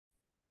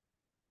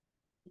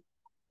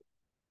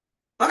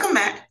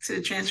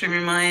to Transform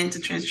Your Mind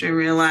to Transform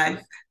Real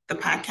Life, the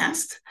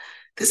podcast.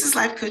 This is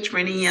Life Coach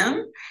Marina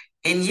Young,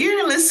 and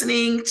you're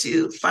listening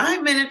to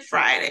 5 Minute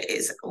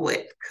Fridays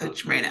with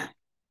Coach Marina.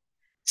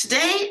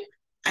 Today,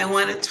 I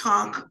want to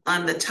talk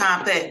on the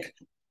topic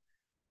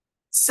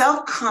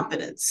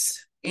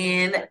self-confidence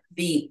and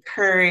the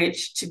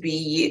courage to be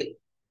you.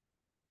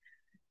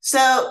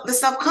 So, the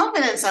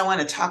self-confidence I want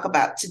to talk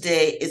about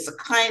today is the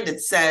kind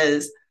that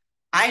says,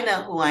 I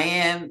know who I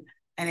am,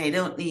 and I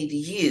don't need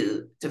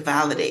you to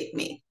validate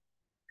me.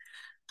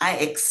 I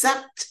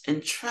accept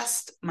and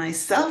trust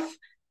myself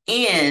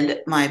and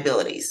my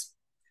abilities.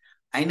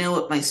 I know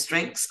what my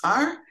strengths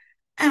are,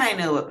 and I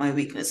know what my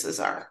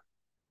weaknesses are.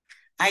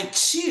 I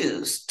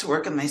choose to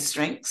work on my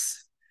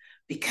strengths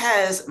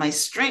because my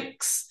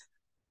strengths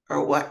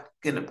are what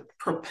going to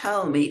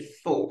propel me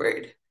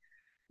forward.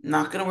 I'm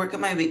not going to work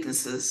on my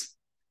weaknesses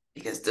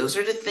because those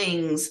are the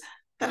things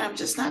that I'm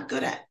just not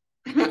good at.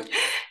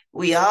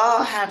 We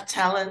all have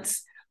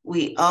talents.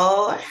 We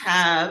all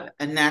have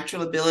a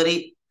natural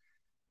ability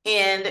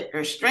and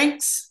our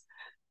strengths.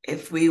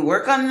 If we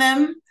work on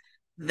them,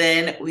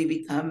 then we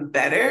become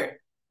better.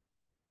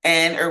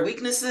 And our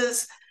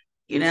weaknesses,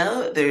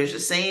 there's a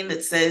saying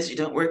that says you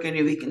don't work on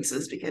your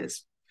weaknesses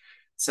because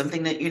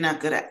something that you're not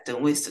good at,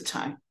 don't waste the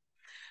time.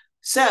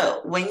 So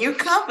when you're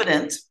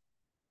confident,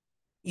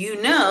 you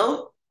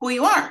know who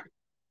you are.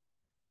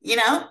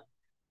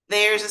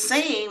 There's a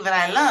saying that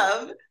I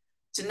love,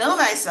 to know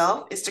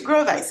thyself is to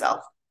grow thyself.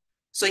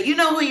 So you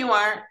know who you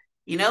are,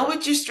 you know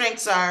what your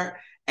strengths are.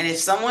 And if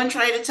someone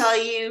tried to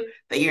tell you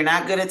that you're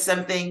not good at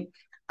something,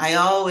 I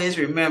always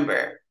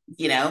remember,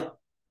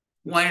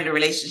 one of the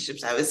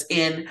relationships I was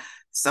in,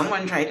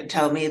 someone tried to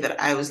tell me that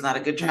I was not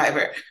a good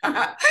driver.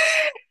 And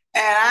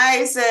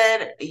I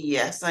said,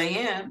 yes, I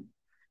am.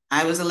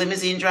 I was a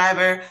limousine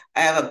driver. I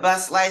have a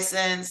bus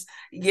license.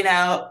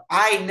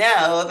 I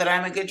know that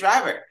I'm a good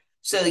driver.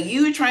 So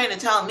you trying to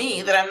tell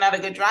me that I'm not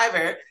a good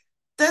driver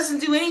doesn't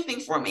do anything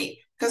for me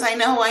because I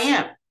know who I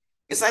am.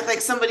 It's like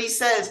somebody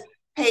says,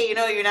 hey,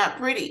 you're not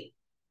pretty.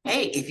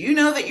 Hey, if you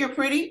know that you're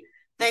pretty,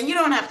 then you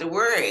don't have to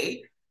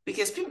worry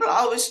because people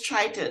always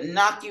try to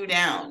knock you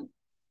down.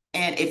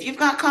 And if you've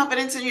got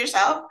confidence in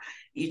yourself,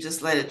 you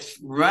just let it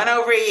run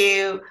over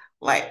you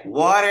like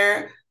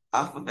water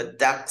off of a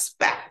duck's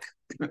back.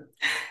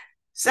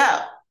 So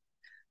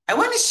I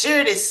want to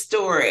share this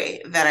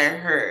story that I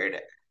heard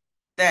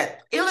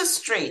that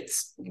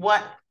illustrates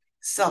what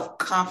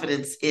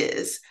self-confidence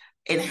is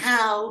and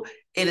how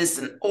it is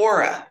an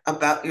aura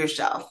about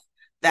yourself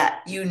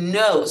that you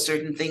know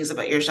certain things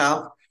about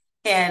yourself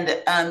and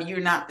you're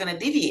not going to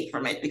deviate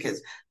from it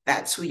because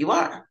that's who you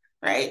are,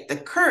 right? The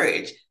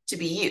courage to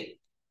be you.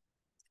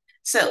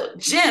 So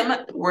Jim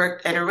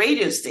worked at a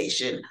radio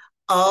station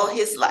all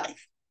his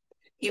life.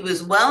 He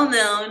was well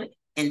known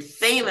and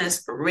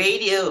famous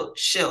radio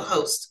show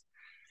host.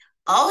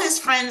 All his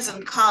friends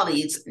and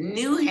colleagues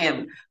knew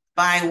him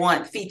by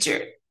one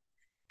feature.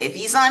 If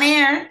he's on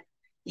air,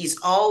 he's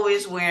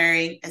always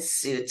wearing a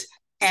suit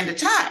and a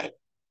tie.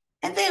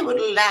 And they would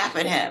laugh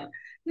at him.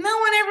 No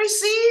one ever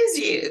sees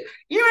you.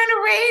 You're on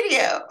the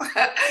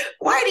radio.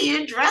 Why do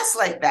you dress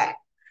like that?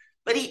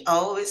 But he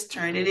always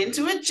turned it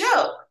into a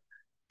joke.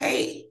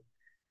 Hey,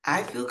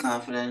 I feel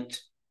confident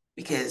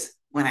because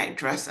when I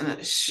dress in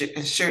a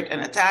shirt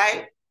and a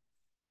tie,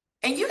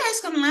 and you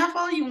guys can laugh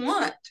all you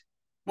want.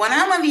 When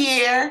I'm on the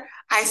air,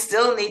 I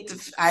still need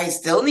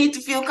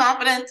to feel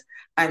confident.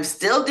 I'm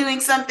still doing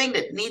something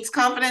that needs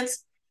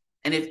confidence.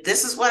 And if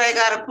this is what I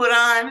got to put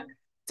on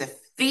to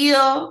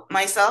feel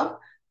myself,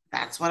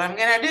 that's what I'm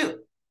going to do.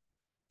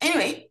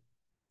 Anyway,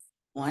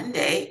 one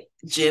day,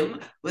 Jim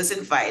was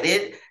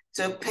invited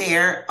to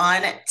appear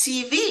on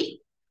TV.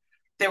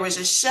 There was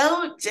a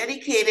show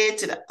dedicated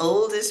to the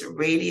oldest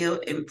radio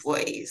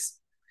employees.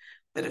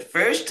 For the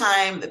first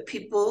time, the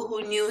people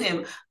who knew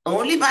him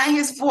only by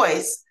his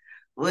voice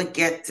would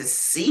get to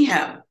see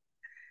him.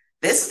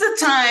 This is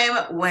the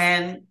time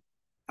when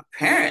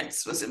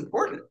appearance was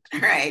important,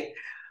 right?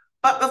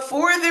 But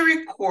before the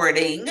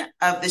recording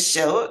of the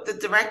show, the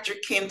director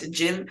came to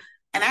Jim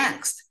and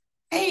asked,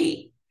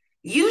 hey,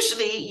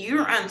 usually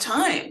you're on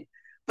time,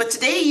 but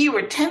today you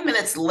were 10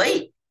 minutes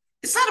late.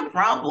 It's not a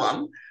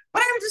problem,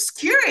 but I'm just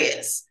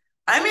curious.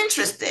 I'm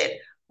interested.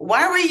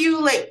 Why were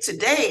you late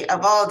today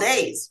of all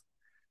days?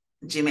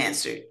 Jim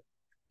answered,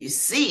 you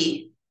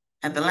see,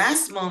 at the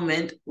last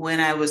moment when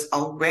I was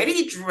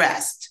already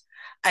dressed,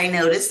 I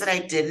noticed that I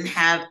didn't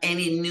have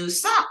any new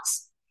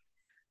socks.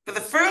 For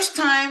the first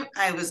time,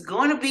 I was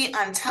going to be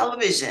on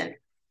television,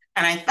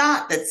 and I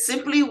thought that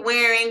simply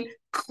wearing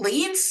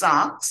clean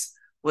socks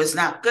was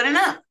not good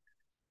enough.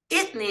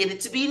 It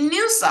needed to be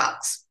new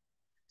socks.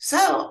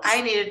 So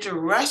I needed to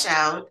rush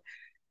out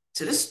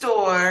to the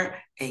store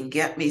and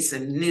get me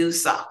some new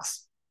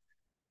socks.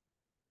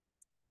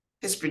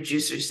 His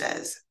producer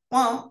says,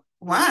 well,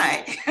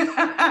 why?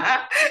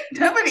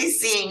 Nobody's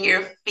seeing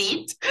your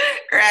feet,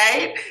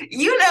 right?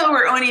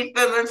 We're only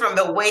filming from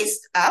the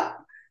waist up,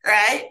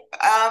 right?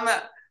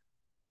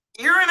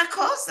 You're in a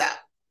close-up.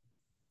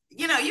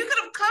 You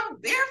could have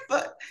come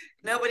barefoot.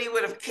 Nobody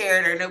would have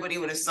cared or nobody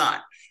would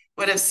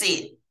have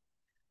seen.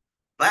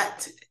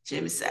 But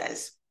Jim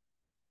says,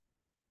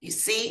 you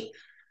see,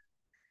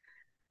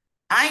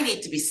 I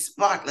need to be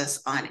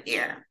spotless on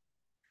air.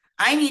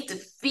 I need to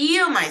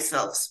feel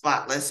myself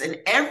spotless in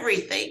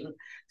everything,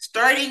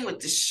 starting with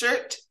the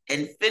shirt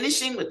and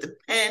finishing with the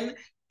pen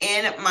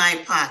in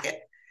my pocket.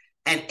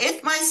 And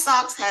if my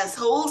socks has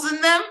holes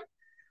in them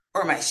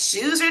or my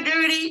shoes are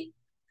dirty,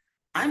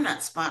 I'm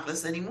not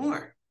spotless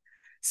anymore.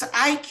 So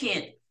I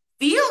can't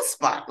feel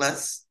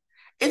spotless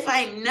if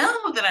I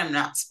know that I'm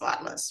not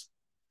spotless.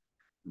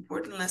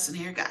 Important lesson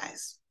here,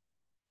 guys.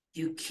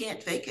 You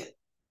can't fake it,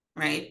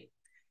 right?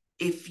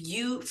 If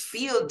you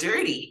feel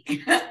dirty,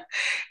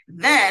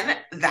 then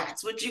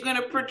that's what you're going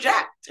to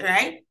project,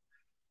 right?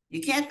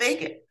 You can't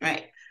fake it,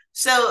 right?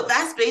 So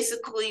that's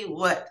basically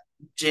what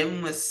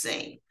Jim was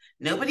saying.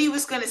 Nobody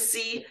was going to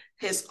see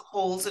his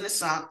holes in his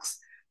socks,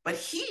 but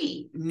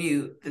he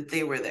knew that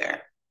they were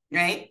there,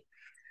 right?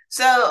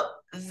 So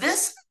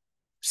this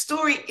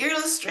story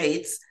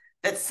illustrates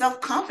that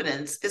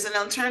self-confidence is an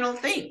internal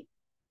thing,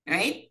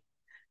 right?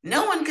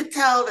 No one could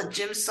tell that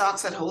Jim's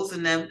socks had holes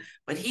in them,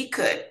 but he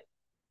could.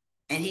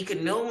 And he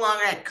could no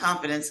longer have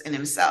confidence in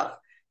himself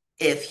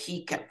if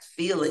he kept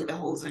feeling the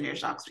holes in your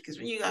socks. Because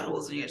when you got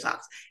holes in your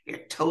socks, your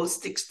toe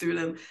sticks through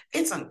them.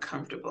 It's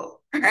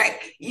uncomfortable, right?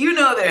 You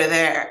know they're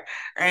there,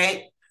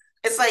 right?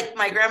 It's like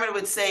my grandma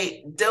would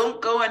say,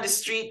 don't go on the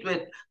street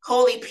with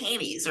holy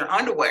panties or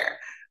underwear.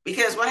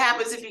 Because what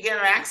happens if you get in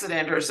an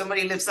accident or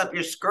somebody lifts up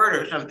your skirt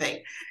or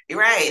something,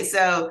 right?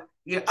 So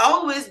you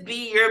always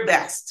be your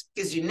best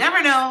because you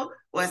never know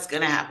what's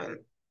going to happen.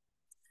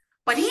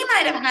 But he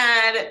might have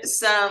had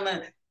some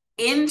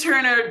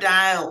internal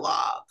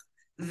dialogue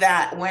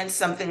that went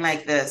something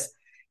like this.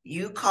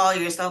 You call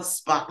yourself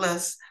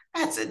spotless?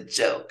 That's a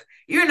joke.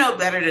 You're no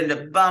better than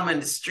the bum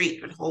in the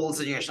street with holes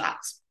in your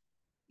socks.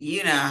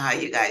 You know how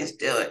you guys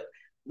do it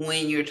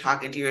when you're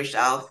talking to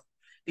yourself,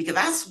 because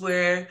that's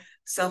where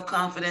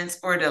self-confidence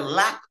or the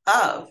lack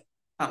of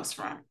comes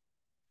from.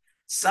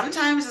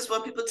 Sometimes it's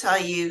what people tell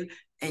you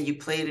and you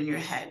play it in your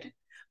head.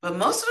 But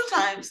most of the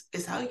times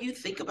it's how you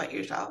think about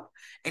yourself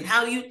and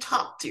how you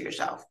talk to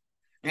yourself,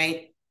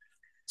 right?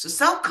 So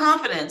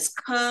self-confidence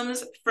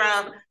comes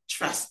from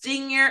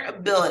trusting your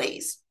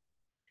abilities.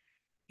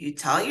 You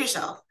tell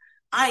yourself,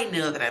 I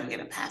know that I'm going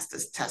to pass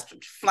this test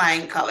with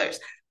flying colors.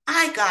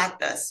 I got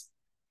this.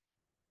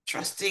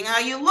 Trusting how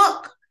you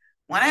look.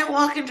 When I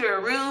walk into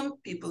a room,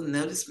 people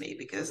notice me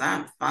because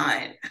I'm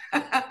fine.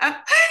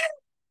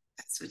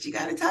 That's what you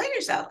got to tell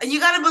yourself. And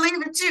you got to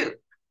believe it too.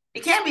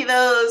 It can't be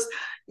those,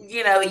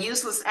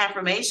 useless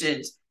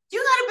affirmations. You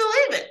got to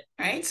believe it,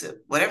 right? So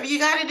whatever you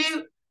got to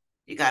do,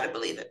 you got to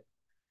believe it.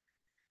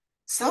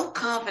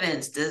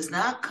 Self-confidence does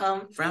not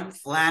come from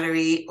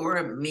flattery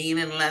or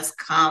meaningless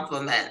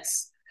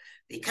compliments,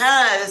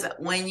 because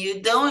when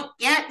you don't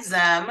get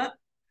them,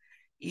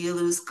 you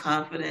lose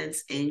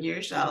confidence in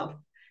yourself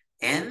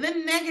and the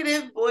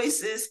negative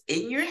voices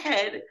in your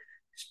head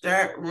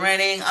start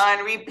running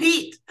on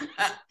repeat.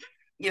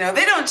 They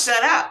don't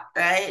shut up,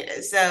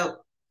 right? So,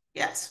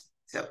 yes.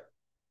 So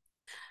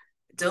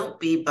don't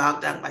be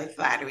bogged down by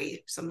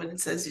flattery. If someone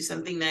says you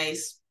something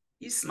nice,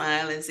 you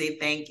smile and say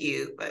thank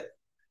you, but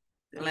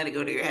don't let it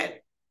go to your head.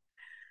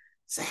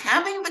 So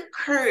having the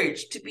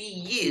courage to be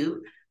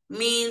you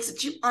means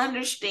that you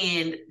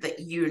understand that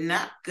you're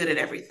not good at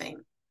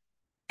everything.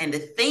 And the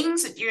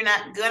things that you're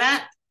not good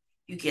at,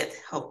 you get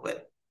help with.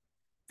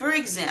 For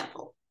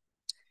example,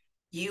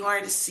 you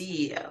are the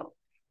CEO.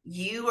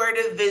 You are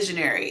the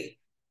visionary.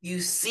 You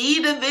see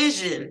the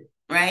vision,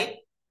 right?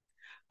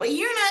 But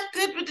you're not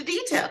good with the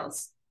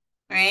details,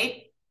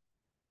 right?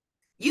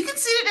 You can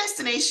see the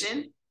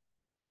destination,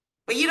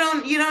 but you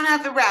don't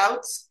have the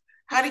routes,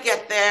 how to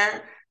get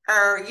there,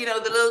 or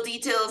the little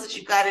details that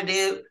you've got to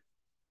do.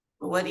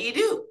 But what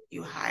do?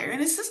 You hire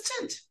an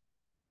assistant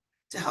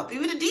to help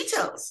you with the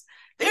details.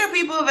 There are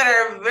people that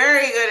are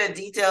very good at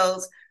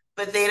details,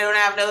 but they don't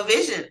have no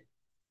vision.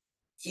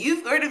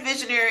 You are the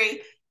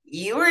visionary.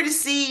 You are the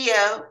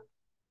CEO.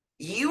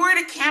 You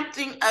are the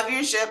captain of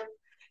your ship.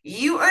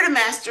 You are the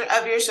master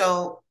of your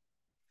soul.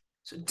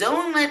 So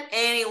don't let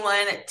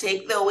anyone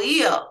take the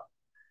wheel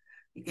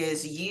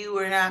because you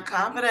are not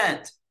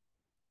confident.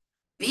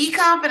 Be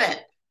confident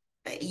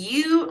that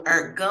you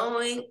are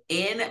going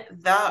in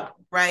the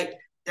right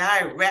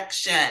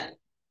direction.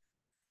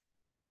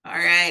 All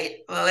right.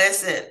 Well,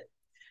 listen.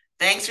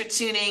 Thanks for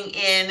tuning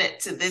in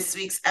to this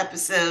week's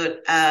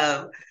episode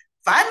of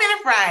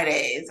 5-Minute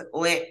Fridays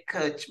with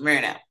Coach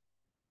Myrna.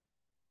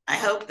 I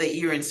hope that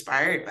you're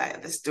inspired by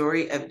the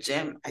story of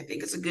Jim. I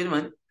think it's a good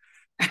one.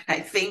 I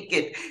think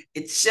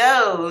it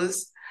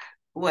shows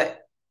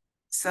what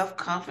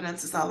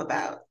self-confidence is all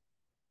about.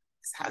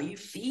 It's how you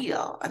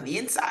feel on the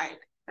inside,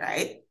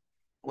 right?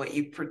 What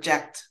you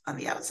project on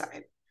the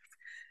outside.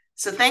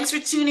 So thanks for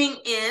tuning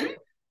in.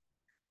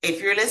 If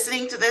you're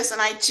listening to this on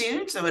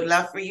iTunes, I would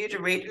love for you to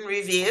rate and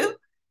review.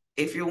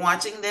 If you're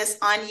watching this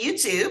on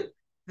YouTube,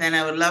 then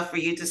I would love for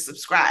you to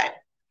subscribe.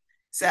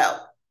 So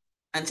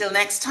until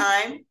next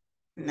time,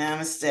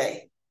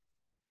 Namaste.